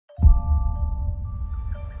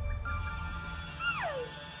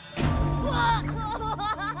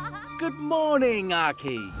Good morning,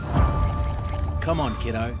 Arkie. Come on,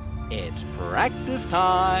 kiddo. It's practice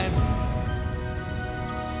time.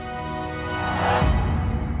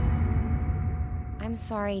 I'm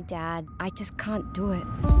sorry, Dad. I just can't do it.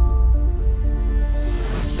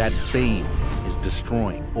 That beam is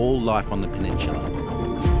destroying all life on the peninsula.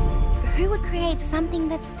 Who would create something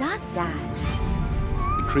that does that?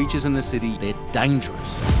 The creatures in the city, they're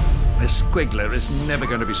dangerous. This squiggler is never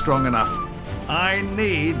going to be strong enough. I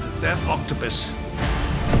need that octopus.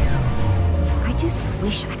 I just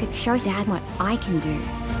wish I could show Dad what I can do.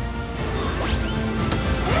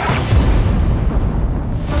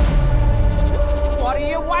 What are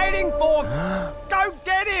you waiting for? Go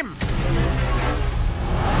get him!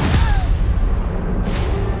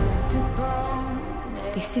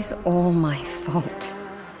 This is all my fault.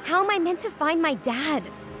 How am I meant to find my dad?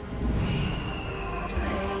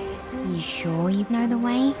 You sure you know the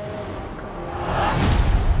way?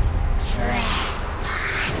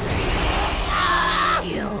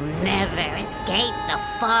 You'll never escape the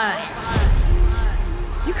forest.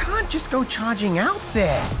 You can't just go charging out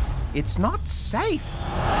there. It's not safe.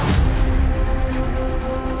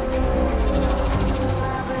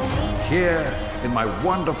 Here, in my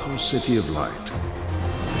wonderful city of light,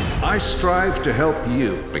 I strive to help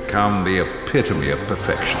you become the epitome of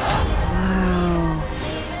perfection. Wow.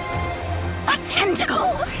 A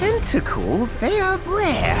tentacle! Tentacles? They are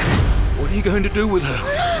rare. What are you going to do with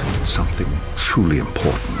her? Something truly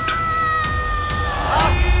important.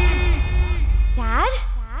 Dad?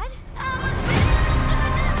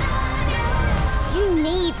 You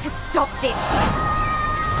need to stop this.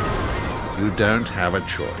 You don't have a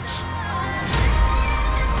choice.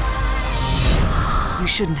 You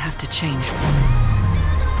shouldn't have to change.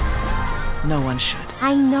 No one should.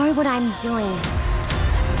 I know what I'm doing.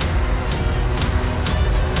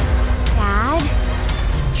 Dad,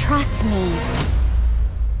 trust me.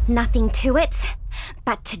 Nothing to it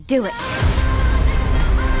but to do it.